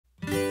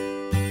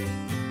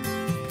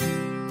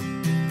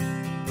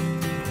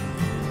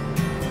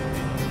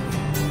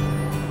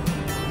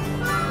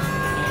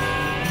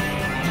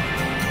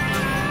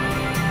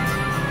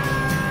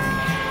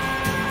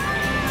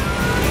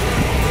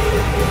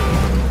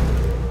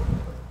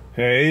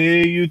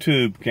Hey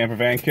YouTube,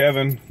 Campervan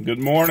Kevin, good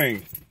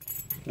morning.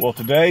 Well,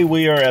 today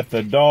we are at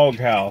the dog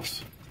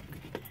house,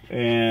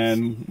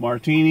 and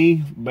Martini,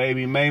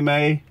 baby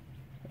May,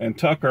 and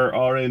Tucker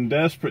are in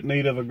desperate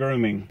need of a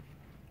grooming.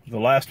 The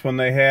last one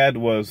they had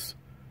was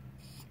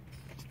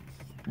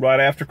right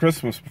after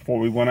Christmas, before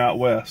we went out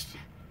west.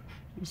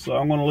 So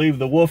I'm going to leave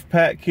the Woof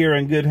pack here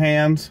in good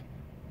hands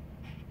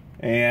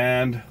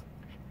and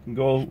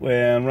go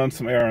and run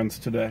some errands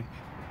today.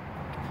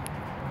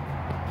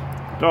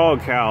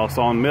 Dog house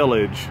on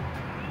Millage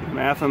in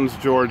Athens,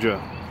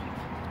 Georgia.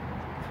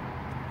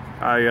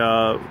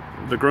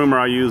 The groomer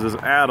I use is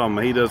Adam.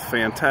 He does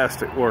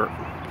fantastic work.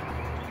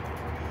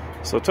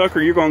 So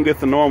Tucker, you're going to get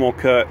the normal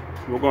cut.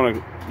 We're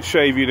going to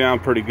shave you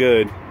down pretty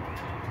good.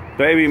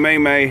 Baby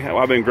May,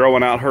 I've been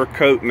growing out her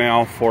coat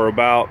now for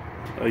about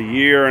a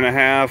year and a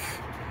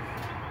half.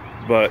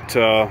 But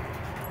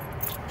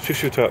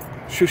shoo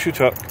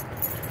tuck.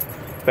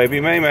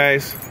 Baby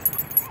May's.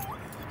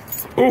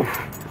 Ooh.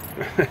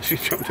 She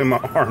jumped in my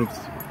arms.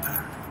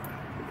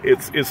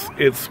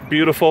 It's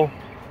beautiful.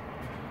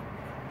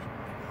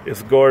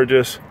 It's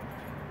gorgeous,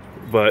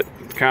 but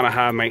kind of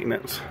high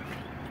maintenance.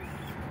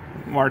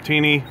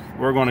 Martini,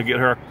 we're going to get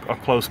her a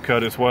close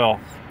cut as well.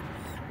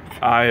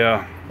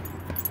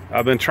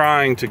 I've been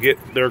trying to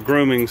get their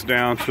groomings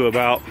down to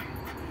about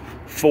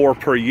 4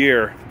 per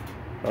year.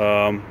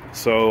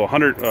 So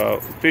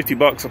 50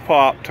 bucks a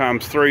pop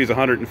times 3 is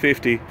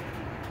 150.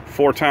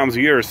 4 times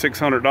a year is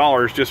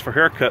 $600 just for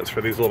haircuts for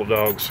these little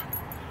dogs.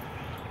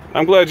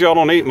 I'm glad y'all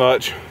don't eat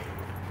much.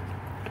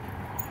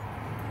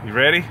 You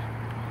ready?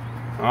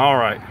 All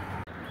right.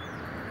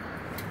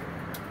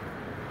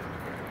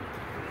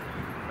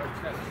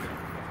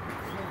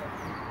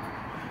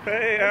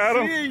 Hey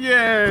Adam.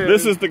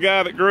 This is the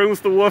guy that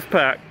grooms the Woof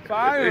pack.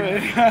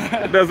 Finally.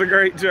 Does a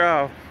great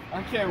job.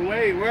 I can't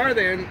wait. Where are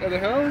they? Are they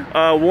home?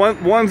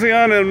 One's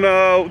in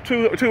and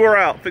two are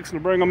out. Fixing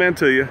to bring them in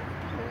to you.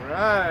 All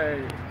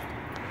right.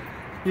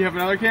 You have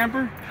another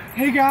camper?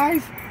 Hey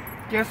guys,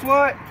 guess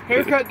what?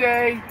 Haircut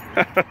day.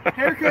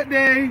 Haircut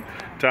day.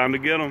 Time to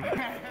get them.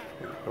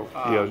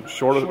 Yeah,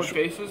 short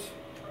faces.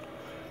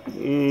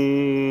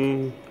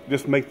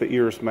 Just make the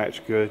ears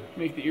match good.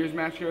 Make the ears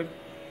match good.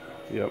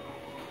 Yep.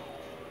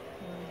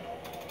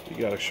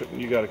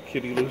 You got a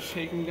kitty loose.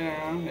 Take him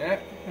down. Yeah,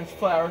 that's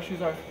Flower.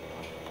 She's our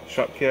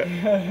shop cat.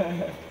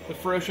 The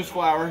ferocious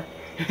Flower.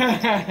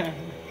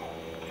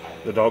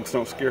 The dogs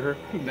don't scare her?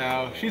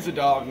 No, she's a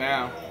dog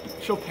now.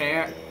 She'll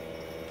pant.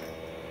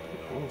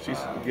 Well, she's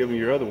giving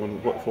your other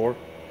one what for?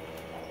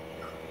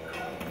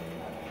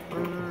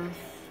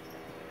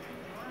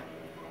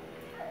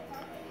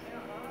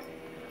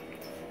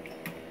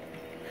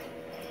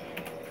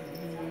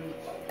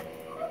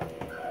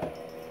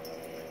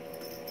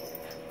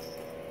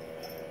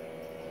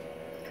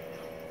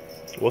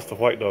 What's the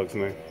white dog's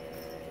name?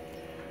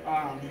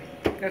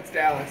 That's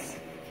Dallas.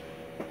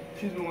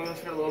 She's been with us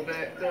for a little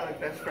bit. They're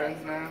like best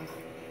friends now.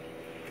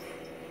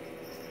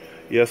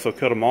 Yeah, so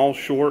cut them all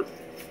short.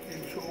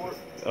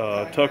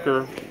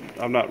 Tucker,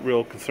 I'm not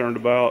real concerned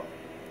about.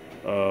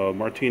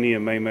 Martini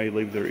and May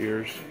leave their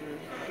ears.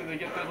 Do they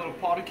get their little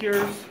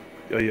pedicures?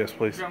 Yes,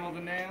 please. Grandma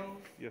the nails?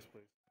 Yes,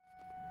 please.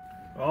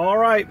 All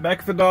right,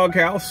 back at the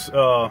doghouse.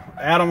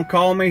 Adam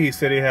called me. He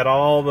said he had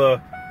all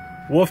the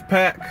Woof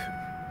pack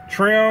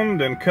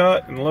trimmed and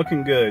cut and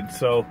looking good.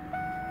 So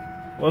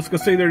let's go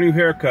see their new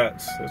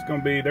haircuts.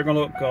 They're gonna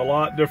look a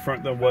lot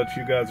different than what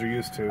you guys are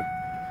used to.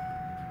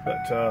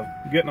 But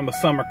getting them a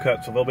summer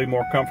cut so they'll be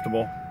more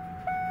comfortable,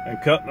 and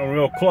cutting them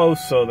real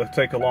close so they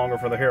take longer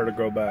for the hair to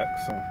grow back.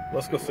 So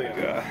let's go see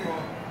them.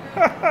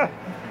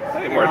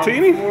 Hey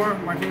Martini.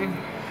 Martini.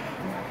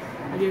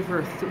 I gave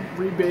her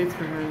 3 baths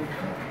for her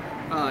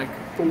like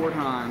 4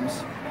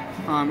 times.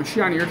 Is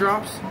she on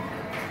eardrops?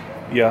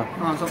 Yeah.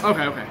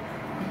 Okay.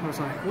 I was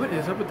like, what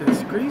is up with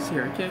this grease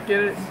here? I can't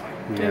get it.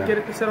 Can't get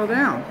it to settle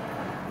down.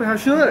 But how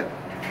should it?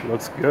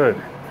 Looks good.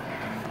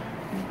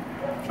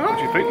 What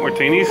do you think,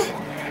 Martinis?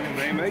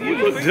 You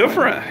look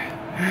different.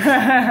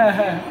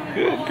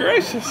 Good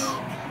gracious.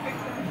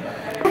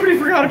 Nobody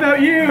forgot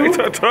about you. Hey,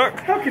 Tuck.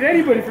 How could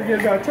anybody forget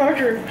about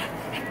Tucker?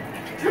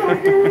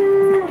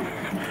 Tucker!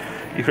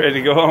 You ready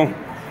to go home?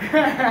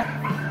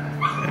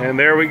 And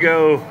there we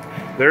go.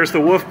 There's the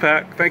Woof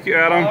pack. Thank you,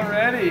 Adam.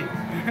 Already.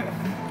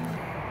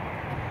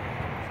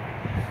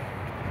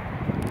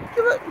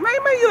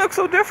 You look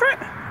so different.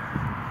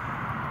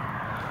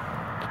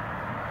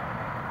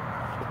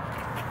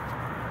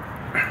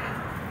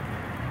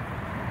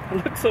 You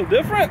look so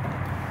different.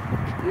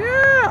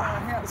 Yeah,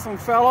 handsome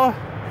fella.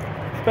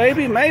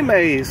 Baby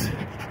May's.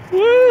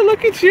 Woo,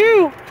 look at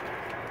you.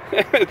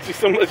 She's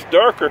so much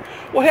darker.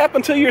 What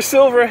happened to your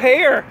silver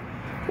hair?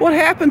 What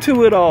happened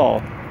to it all?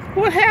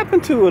 What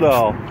happened to it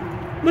all?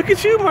 Look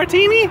at you,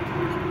 Martini.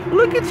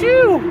 Look at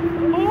you.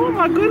 Oh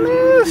my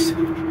goodness.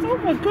 Oh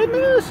my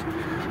goodness.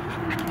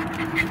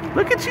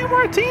 Look at you,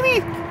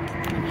 Martini.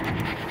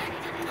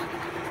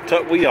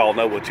 Tuck, we all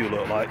know what you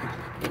look like.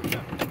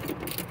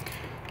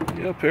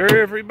 Yep,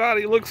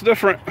 everybody looks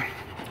different.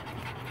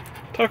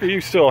 Tucker, you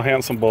still a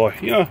handsome boy.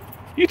 You know,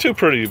 You too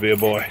pretty to be a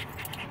boy.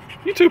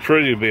 You too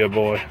pretty to be a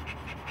boy.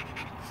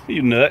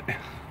 You nut.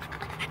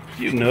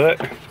 You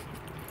nut.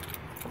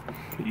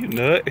 You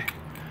nut.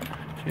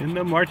 And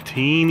the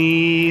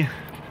martini.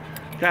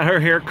 Got her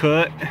hair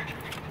cut.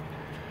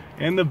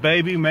 And the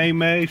baby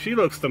May. She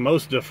looks the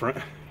most different.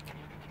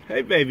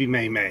 Hey, baby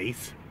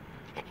May-Mays.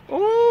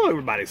 Oh,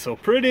 everybody's so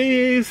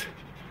pretty.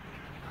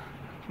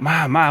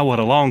 My, what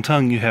a long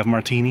tongue you have,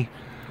 Martini.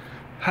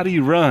 How do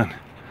you run?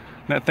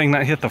 That thing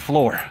not hit the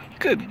floor.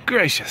 Good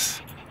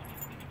gracious.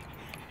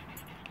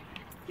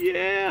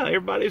 Yeah,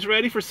 everybody's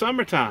ready for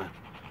summertime.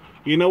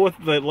 You know what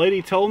the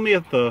lady told me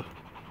at the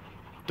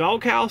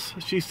doghouse?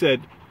 She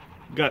said,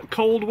 got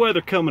cold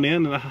weather coming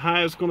in and the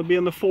high is going to be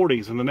in the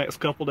 40s in the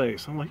next couple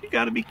days. I'm like, you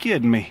got to be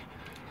kidding me.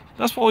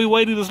 That's why we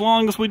waited as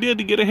long as we did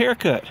to get a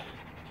haircut.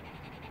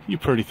 You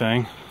pretty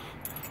thing.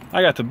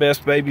 I got the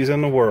best babies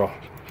in the world.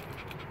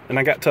 And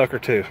I got Tucker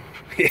too.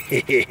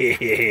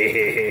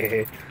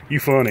 You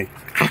funny.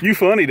 You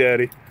funny,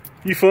 Daddy.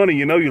 You funny.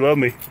 You know you love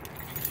me.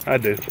 I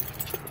do.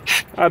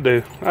 I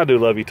do. I do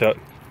love you, Tuck.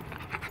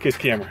 Kiss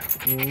camera.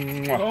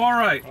 All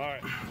right.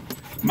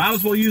 Might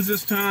as well use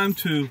this time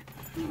to...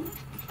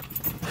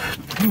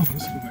 Oh,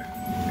 let's get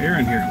my air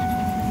in here.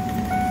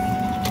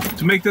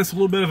 To make this a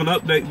little bit of an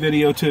update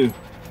video too.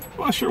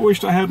 Well, I sure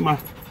wished I had my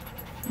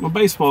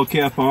baseball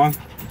cap on.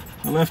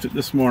 I left it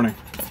this morning.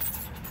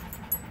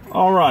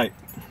 All right.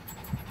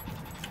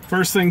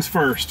 First things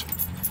first.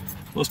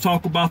 Let's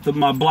talk about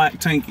my black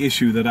tank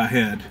issue that I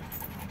had.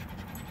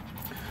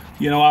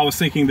 You know, I was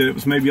thinking that it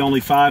was maybe only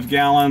 5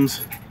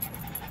 gallons.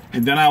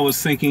 And then I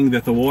was thinking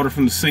that the water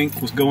from the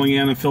sink was going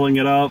in and filling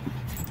it up.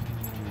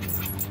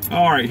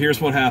 All right,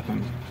 here's what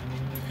happened.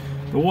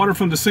 The water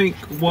from the sink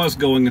was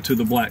going into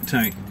the black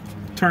tank.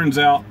 Turns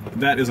out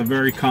that is a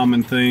very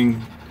common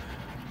thing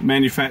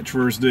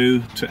manufacturers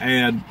do, to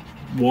add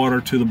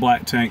water to the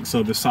black tank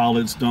so the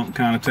solids don't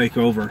kind of take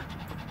over.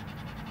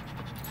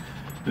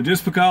 And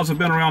just because I've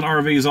been around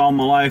RVs all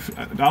my life,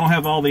 I don't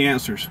have all the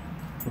answers,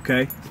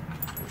 okay?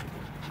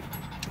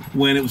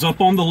 When it was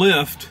up on the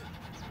lift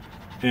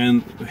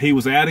and he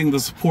was adding the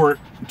support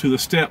to the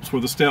steps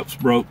where the steps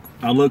broke,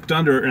 I looked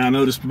under and I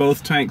noticed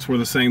both tanks were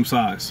the same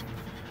size.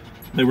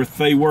 They were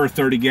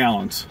 30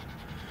 gallons.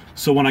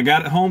 So when I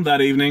got it home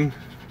that evening,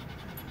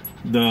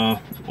 the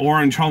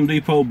orange Home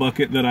Depot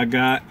bucket that I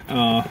got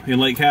in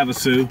Lake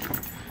Havasu,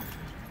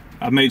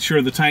 I made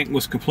sure the tank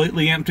was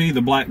completely empty,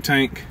 the black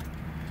tank,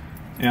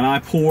 and I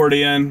poured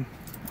in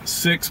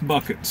 6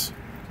 buckets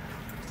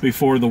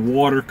before the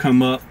water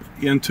come up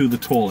into the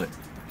toilet.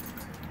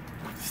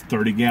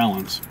 30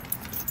 gallons.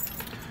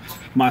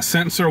 My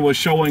sensor was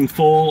showing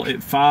full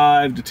at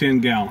 5 to 10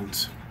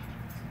 gallons.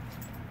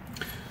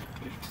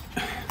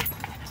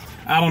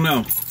 I don't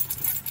know.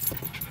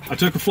 I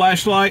took a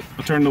flashlight,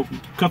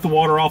 cut the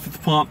water off at the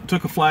pump,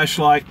 took a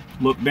flashlight,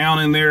 looked down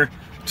in there.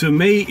 To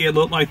me, it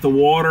looked like the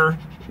water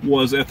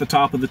was at the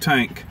top of the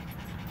tank.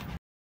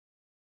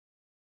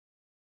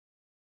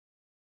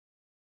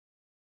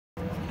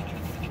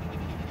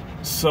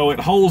 So it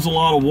holds a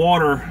lot of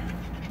water,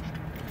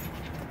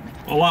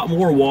 a lot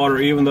more water,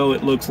 even though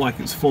it looks like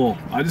it's full.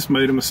 I just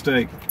made a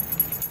mistake.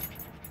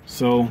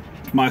 So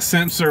my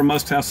sensor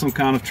must have some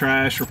kind of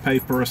trash or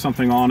paper or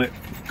something on it,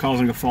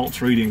 causing a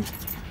false reading.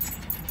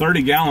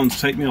 30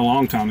 gallons take me a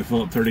long time to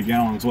fill up 30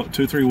 gallons. What,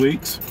 2-3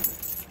 weeks?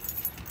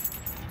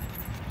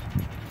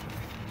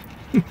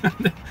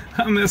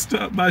 I messed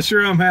up, but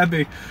sure I'm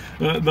happy.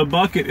 The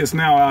bucket is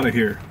now out of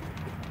here.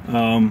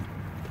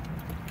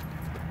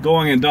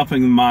 Going and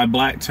dumping my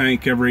black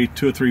tank every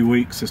 2 or 3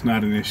 weeks is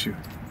not an issue.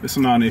 It's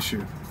a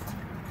non-issue.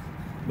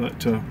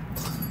 But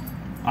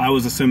I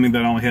was assuming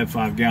that I only had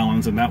 5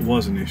 gallons, and that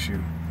was an issue.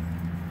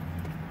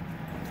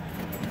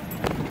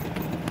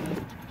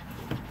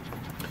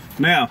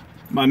 Now,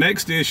 my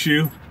next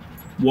issue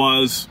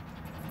was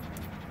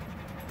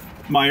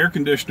my air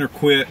conditioner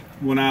quit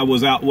when I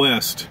was out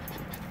west.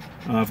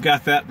 I've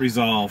got that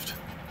resolved.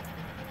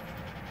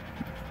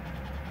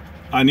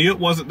 I knew it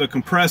wasn't the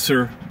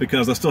compressor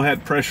because I still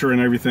had pressure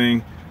and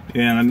everything,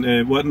 and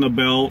it wasn't a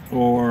belt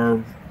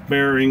or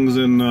bearings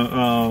and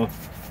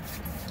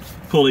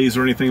pulleys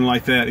or anything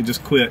like that. It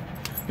just quit.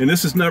 And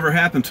this has never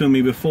happened to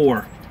me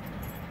before.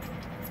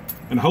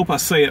 And I hope I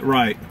say it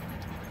right.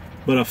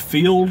 But a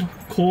field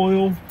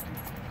coil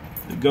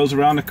that goes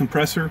around the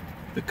compressor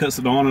that cuts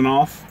it on and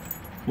off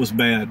was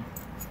bad.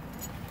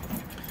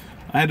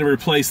 I had to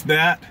replace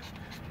that,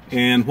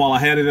 and while I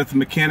had it at the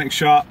mechanic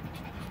shop,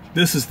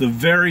 this is the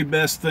very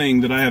best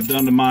thing that I have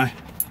done to my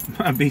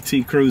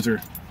BT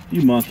Cruiser.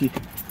 You monkey.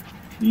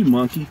 You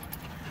monkey.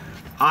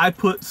 I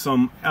put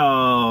some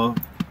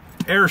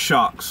air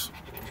shocks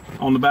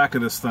on the back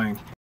of this thing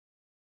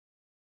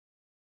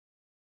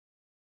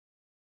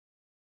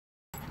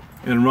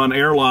and run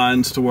air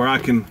lines to where I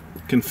can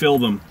fill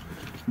them.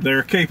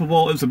 They're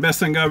capable. It's the best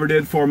thing I ever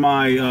did for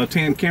my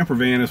tan camper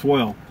van as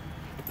well.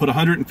 Put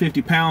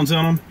 150 pounds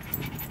in them.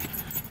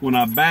 When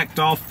I backed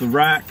off the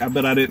rack, I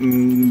bet I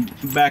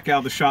didn't back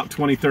out the shop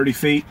 20-30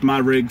 feet. My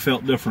rig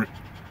felt different.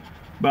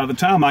 By the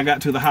time I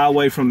got to the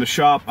highway from the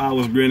shop, I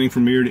was grinning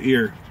from ear to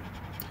ear.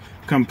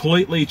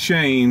 completely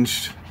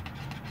changed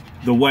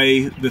the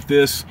way that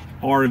this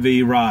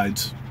RV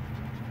rides.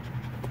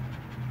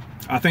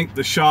 I think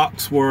the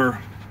shocks were,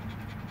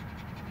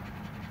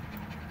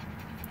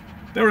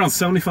 they were around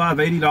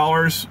 $75,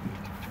 $80,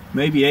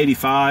 maybe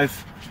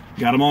 $85.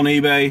 Got them on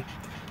eBay,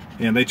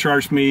 and they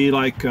charged me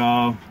like it's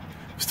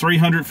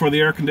 $300 for the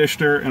air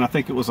conditioner, and I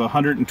think it was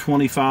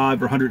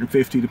 $125 or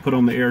 $150 to put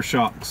on the air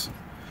shocks.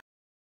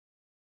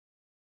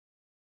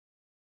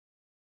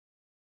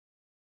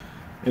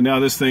 And now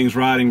this thing's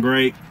riding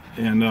great,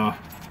 and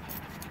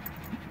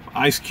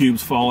ice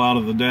cubes fall out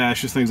of the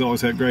dash. This thing's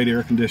always had great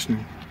air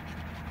conditioning.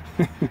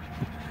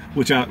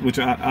 which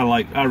I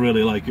like. I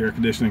really like air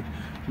conditioning.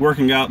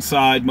 Working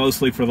outside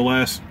mostly for the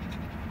last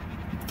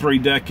 3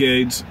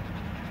 decades,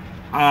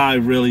 I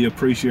really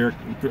appreciate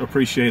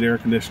air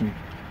conditioning.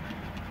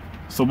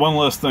 So one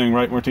last thing,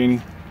 right,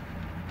 Martini?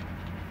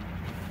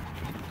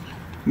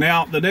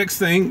 Now the next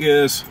thing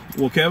is,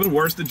 well, Kevin,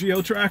 where's the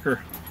Geo Tracker?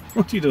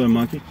 What you doing,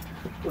 monkey?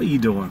 What are you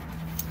doing?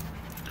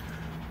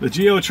 The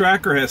Geo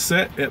Tracker has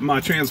sat at my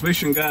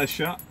transmission guy's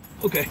shop,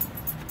 okay,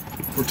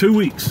 for 2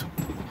 weeks.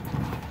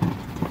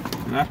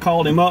 And I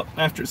called him up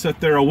after it sat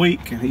there a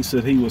week, and he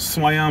said he was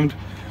slammed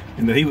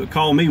and that he would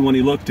call me when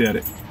he looked at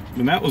it.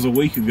 And that was a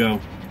week ago.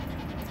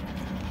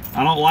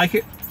 I don't like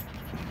it.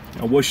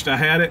 I wished I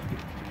had it.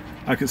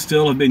 I could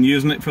still have been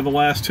using it for the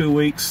last 2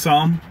 weeks,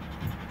 some.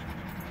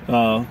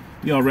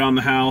 You know, around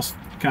the house,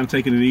 kind of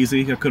taking it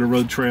easy. I could have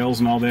rode trails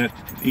and all that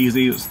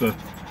easy. It's the,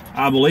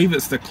 I believe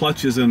it's the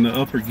clutches in the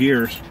upper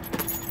gears.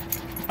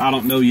 I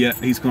don't know yet.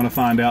 He's going to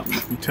find out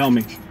and tell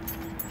me.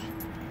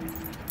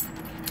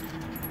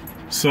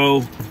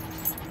 So,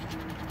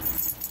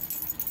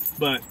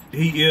 but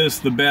he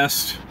is the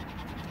best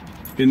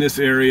in this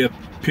area,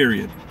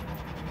 period.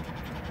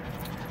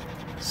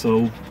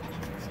 So,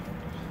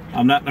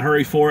 I'm not in a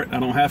hurry for it. I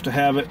don't have to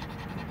have it.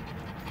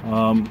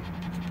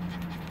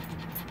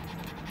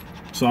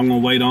 So I'm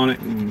going to wait on it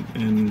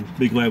and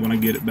be glad when I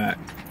get it back.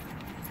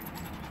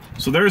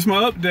 So there's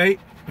my update.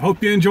 I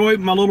hope you enjoyed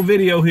my little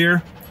video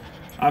here.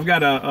 I've got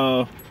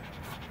to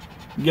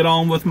get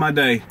on with my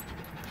day.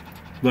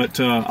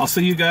 But I'll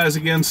see you guys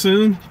again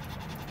soon.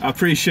 I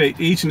appreciate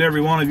each and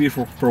every one of you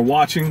for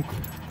watching.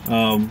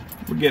 We're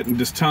getting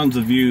just tons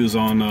of views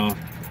on our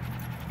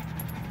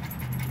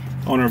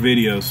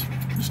videos.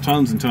 Just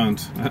tons and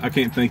tons. I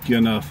can't thank you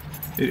enough.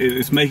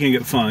 It's making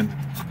it fun.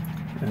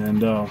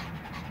 And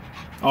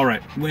all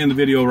right, we'll end the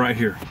video right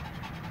here.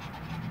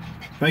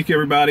 Thank you,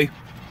 everybody.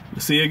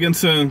 We'll see you again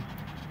soon.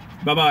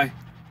 Bye-bye.